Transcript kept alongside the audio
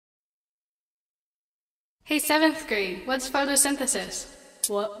Hey, 7th grade, what's photosynthesis?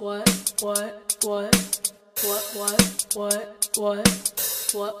 What?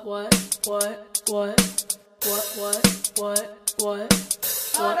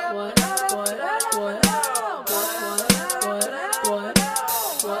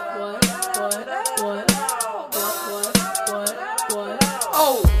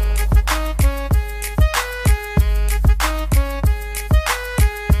 Oh!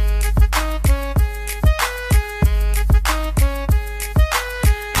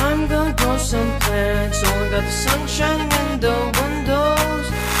 I'm gonna grow some plants, only got the sun shining in the windows.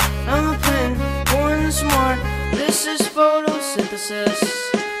 I'm a plant, born and smart, this is photosynthesis.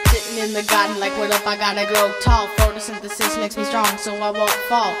 Sitting in the garden like, what up, I gotta grow tall. Photosynthesis makes me strong so I won't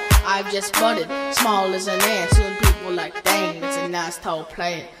fall. I've just budded, small as an ant. Soon people like, dang, it's a nice tall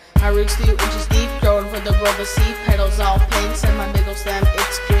plant. My roots 2 inches deep, growing for the world to see. Petals all pink, and my big ol' stem,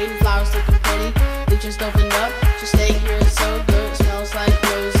 it's green. Flowers looking pretty, they just opened up. Just stay here, it's so good, it smells like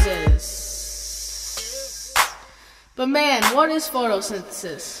roses. But man, what is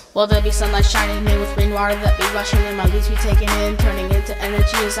photosynthesis? Well, there be sunlight shining in with rainwater that be rushing in. My leaves be taken in, turning into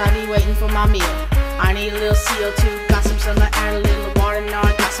energy as I be waiting for my meal. I need a little CO2, got some sunlight, add a little water, now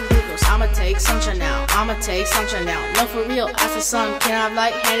I got some glucose. I'ma take sunshine now, No, for real, as the sun can have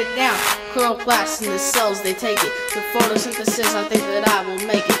light, hand it down. Chloroplasts in the cells, they take it. With photosynthesis, I think that I will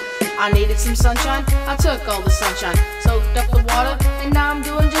make it. I needed some sunshine, I took all the sunshine, soaked up the water, and now I'm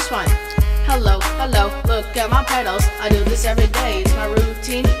doing just fine. Hello, look at my petals. I do this every day, it's my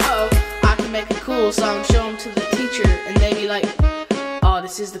routine. Oh, I can make a cool song, show them to the teacher, and they be like, oh,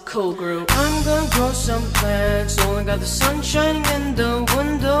 this is the cool group. I'm gonna grow some plants, only got the sun shining in the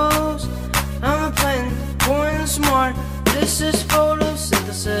windows. I'm a plant, born and smart, this is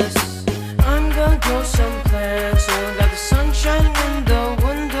photosynthesis. I'm gonna grow some plants, only got the sun shining in the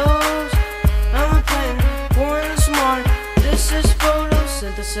windows. I'm a plant, born and smart, this is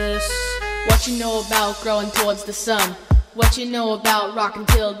photosynthesis. What you know about growing towards the sun? What you know about rocking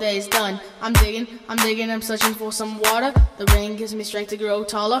till day's done? I'm digging, I'm searching for some water. The rain gives me strength to grow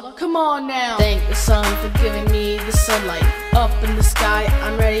taller. Come on now! Thank the sun for giving me the sunlight. Up in the sky,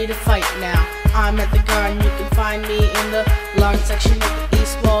 I'm ready to fight now. I'm at the garden, you can find me in the large section of the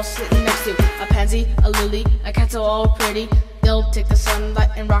east wall, sitting next to a pansy, a lily, a cattle, all pretty. They'll take the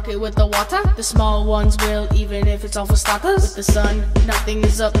sunlight and rock it with the water. The small ones will, even if it's all for starters. With the sun, nothing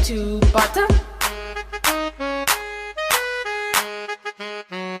is up to barter.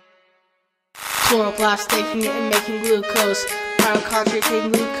 Chloroplasts taking it and making glucose. Mitochondria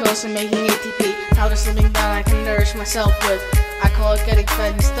taking glucose and making ATP. Now there's something that I can nourish myself with. I call it getting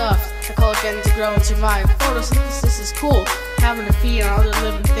fed and stuffed. I call it getting to grow and survive. Photosynthesis is cool. Having to feed on other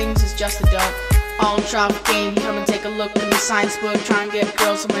living things is just a don't. All drop game, come and take a look in the science book. Try and get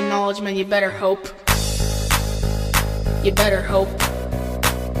girls some knowledge, man, you better hope. You better hope.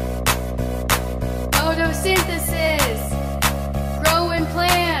 Photosynthesis! Growing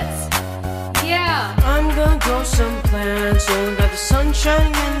plants! Yeah! I'm gonna grow some plants, only got the sun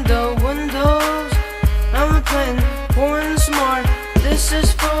shining in the windows. I'm a plant, born and smart, this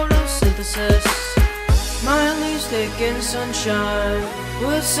is photosynthesis. My leaves take in sunshine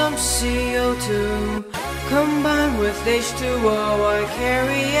with some CO2, combined with H2O, I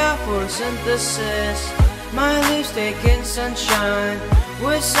carry out photosynthesis. My leaves take in sunshine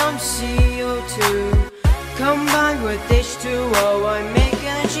with some CO2, combined with H2O, I make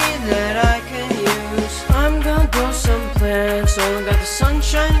energy that I can use. I'm gonna grow some plants, only got the sun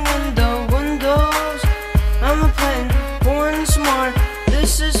shining in the windows. I'm a plant, born and smart,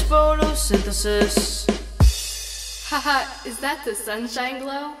 this is photosynthesis. Haha, is that the sunshine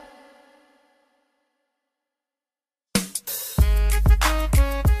glow?